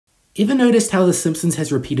Ever noticed how The Simpsons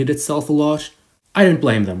has repeated itself a lot? I don't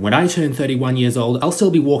blame them. When I turn 31 years old, I'll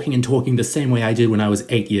still be walking and talking the same way I did when I was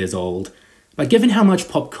 8 years old. But given how much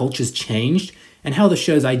pop culture's changed, and how the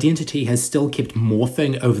show's identity has still kept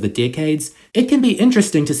morphing over the decades, it can be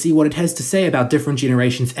interesting to see what it has to say about different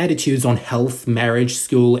generations' attitudes on health, marriage,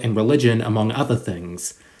 school, and religion, among other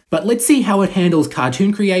things. But let's see how it handles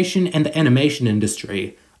cartoon creation and the animation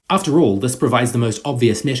industry. After all, this provides the most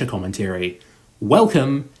obvious meta-commentary.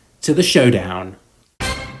 Welcome to the showdown.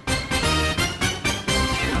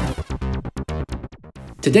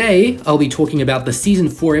 Today, I'll be talking about the Season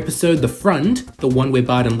 4 episode The Front, the one where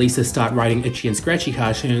Bart and Lisa start writing Itchy and Scratchy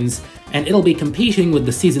cartoons, and it'll be competing with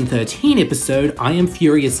the Season 13 episode I Am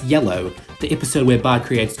Furious Yellow, the episode where Bart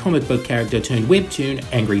creates comic book character turned webtoon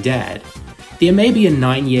Angry Dad. There may be a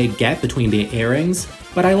 9-year gap between their airings,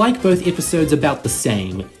 but I like both episodes about the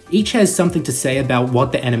same. Each has something to say about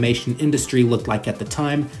what the animation industry looked like at the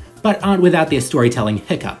time, but aren't without their storytelling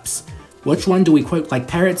hiccups. Which one do we quote like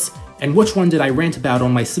parrots? And which one did I rant about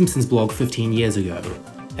on my Simpsons blog 15 years ago?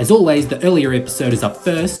 As always, the earlier episode is up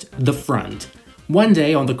first, The Front. One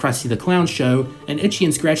day on the Krusty the Clown show, an Itchy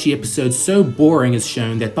and Scratchy episode so boring is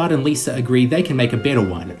shown that Bart and Lisa agree they can make a better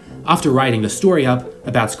one. After writing the story up,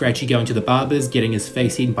 about Scratchy going to the barber's, getting his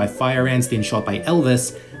face eaten by fire ants then shot by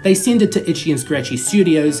Elvis, they send it to Itchy and Scratchy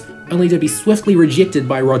Studios, only to be swiftly rejected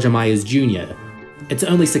by Roger Myers Jr. It's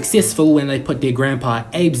only successful when they put their grandpa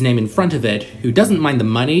Abe's name in front of it, who doesn't mind the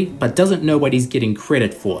money, but doesn't know what he's getting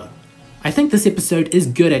credit for. I think this episode is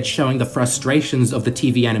good at showing the frustrations of the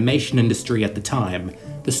TV animation industry at the time.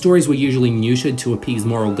 The stories were usually neutered to appease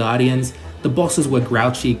moral guardians, the bosses were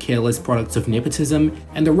grouchy, careless products of nepotism,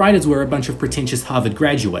 and the writers were a bunch of pretentious Harvard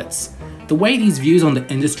graduates. The way these views on the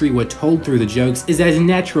industry were told through the jokes is as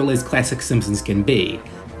natural as classic Simpsons can be.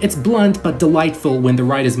 It's blunt but delightful when the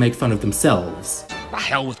writers make fun of themselves. The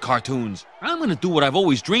hell with cartoons. I'm gonna do what I've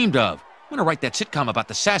always dreamed of. I'm gonna write that sitcom about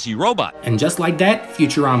the sassy robot. And just like that,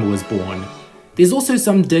 Futurama was born. There's also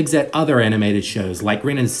some digs at other animated shows, like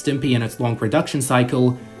Ren and Stimpy and its long production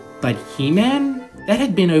cycle, but He-Man? That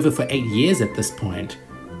had been over for 8 years at this point.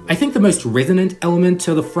 I think the most resonant element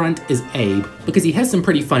to The Front is Abe, because he has some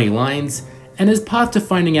pretty funny lines, and his path to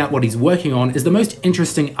finding out what he's working on is the most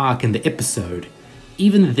interesting arc in the episode.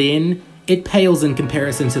 Even then, it pales in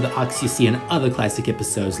comparison to the arcs you see in other classic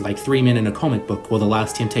episodes like 3 Men in a Comic Book or The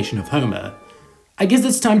Last Temptation of Homer. I guess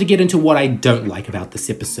it's time to get into what I don't like about this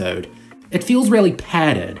episode. It feels really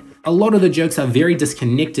padded. A lot of the jokes are very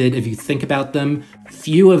disconnected if you think about them.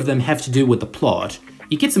 Few of them have to do with the plot.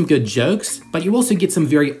 You get some good jokes, but you also get some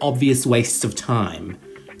very obvious wastes of time.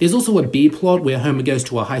 There's also a B-plot where Homer goes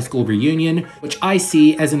to a high school reunion, which I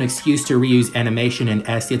see as an excuse to reuse animation and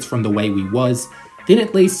assets from The Way We Was. Then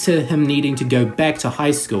it leads to him needing to go back to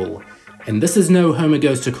high school. And this is no Homer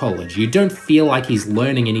goes to college. You don't feel like he's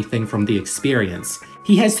learning anything from the experience.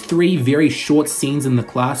 He has 3 very short scenes in the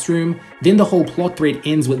classroom, then the whole plot thread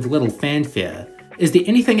ends with little fanfare. Is there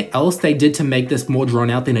anything else they did to make this more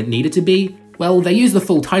drawn out than it needed to be? Well, they use the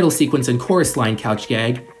full title sequence and chorus line couch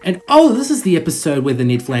gag, and oh, this is the episode where the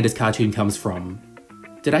Ned Flanders cartoon comes from.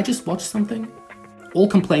 Did I just watch something? All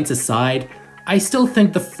complaints aside, I still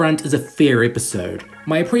think The Front is a fair episode.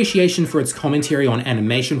 My appreciation for its commentary on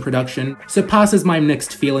animation production surpasses my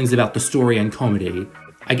mixed feelings about the story and comedy.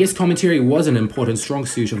 I guess commentary was an important strong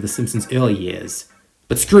suit of The Simpsons' early years.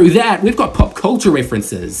 But screw that, we've got pop culture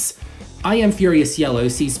references! I Am Furious Yellow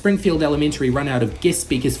sees Springfield Elementary run out of guest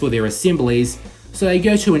speakers for their assemblies, so they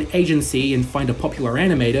go to an agency and find a popular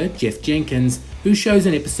animator, Jeff Jenkins, who shows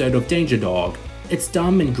an episode of Danger Dog. It's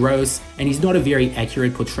dumb and gross, and he's not a very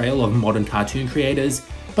accurate portrayal of modern cartoon creators,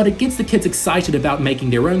 but it gets the kids excited about making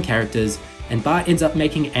their own characters, and Bart ends up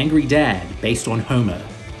making Angry Dad, based on Homer.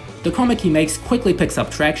 The comic he makes quickly picks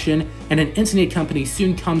up traction, and an internet company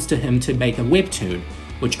soon comes to him to make a webtoon,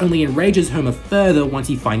 which only enrages Homer further once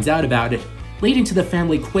he finds out about it, leading to the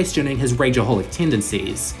family questioning his rageaholic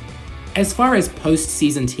tendencies. As far as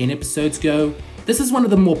post-season 10 episodes go, this is one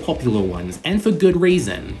of the more popular ones, and for good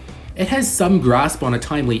reason. It has some grasp on a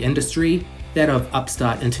timely industry, that of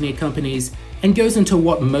upstart internet companies, and goes into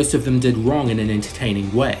what most of them did wrong in an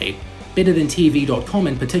entertaining way. Better Than TV.com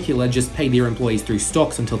in particular just paid their employees through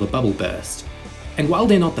stocks until the bubble burst. And while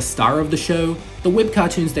they're not the star of the show, the web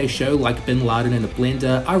cartoons they show like Bin Laden in a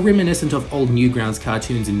Blender are reminiscent of old Newgrounds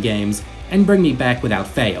cartoons and games, and bring me back without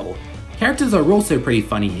fail. Characters are also pretty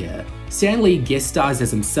funny here. Stan Lee guest stars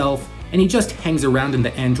as himself, and he just hangs around in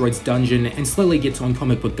the android's dungeon and slowly gets on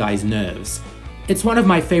comic book guy's nerves. It's one of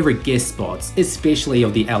my favorite guest spots, especially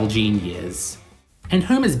of the Al Jean years. And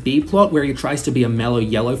Homer's B-plot, where he tries to be a mellow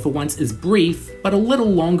yellow for once, is brief, but a little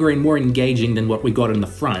longer and more engaging than what we got in the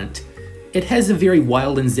front. It has a very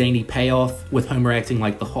wild and zany payoff, with Homer acting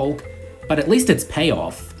like the Hulk, but at least it's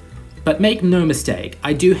payoff. But make no mistake,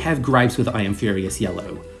 I do have gripes with I Am Furious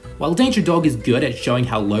Yellow. While Danger Dog is good at showing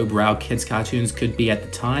how lowbrow kids' cartoons could be at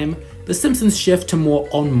the time, The Simpsons' shift to more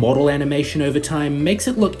on-model animation over time makes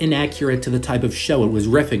it look inaccurate to the type of show it was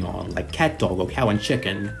riffing on, like Cat Dog or Cow and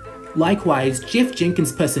Chicken. Likewise, Jeff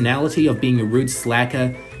Jenkins' personality of being a rude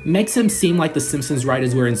slacker makes him seem like The Simpsons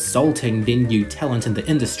writers were insulting their new talent in the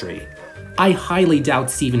industry. I highly doubt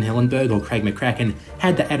Steven Hillenburg or Craig McCracken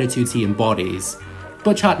had the attitudes he embodies.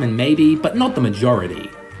 Butch Hartman maybe, but not the majority.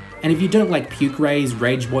 And if you don't like puke rays,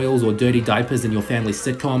 rage boils, or dirty diapers in your family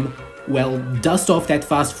sitcom, well, dust off that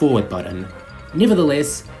fast forward button.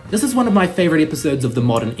 Nevertheless, this is one of my favourite episodes of the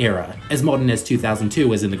modern era, as modern as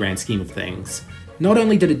 2002 is in the grand scheme of things. Not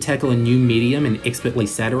only did it tackle a new medium and expertly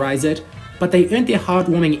satirize it, but they earned their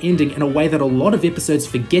heartwarming ending in a way that a lot of episodes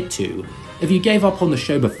forget to. If you gave up on the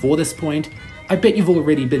show before this point, I bet you've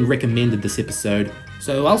already been recommended this episode,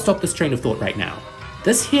 so I'll stop this train of thought right now.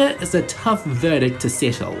 This here is a tough verdict to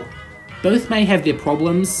settle. Both may have their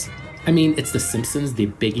problems. I mean, it's The Simpsons, they're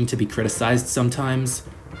begging to be criticized sometimes.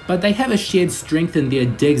 But they have a shared strength in their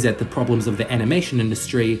digs at the problems of the animation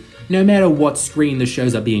industry, no matter what screen the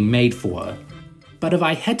shows are being made for. But if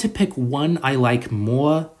I had to pick one I like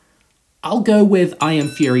more, I'll go with I Am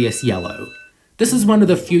Furious Yellow. This is one of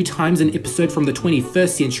the few times an episode from the 21st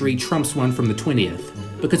century trumps one from the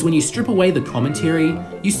 20th, because when you strip away the commentary,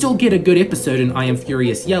 you still get a good episode in I Am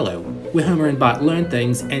Furious Yellow, where Homer and Bart learn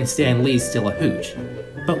things and Stan Lee's still a hoot.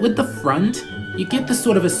 But with the front, you get the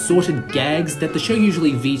sort of assorted gags that the show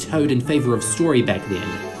usually vetoed in favor of story back then.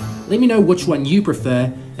 Let me know which one you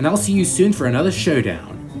prefer, and I'll see you soon for another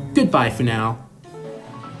showdown. Goodbye for now.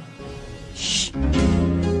 Shh.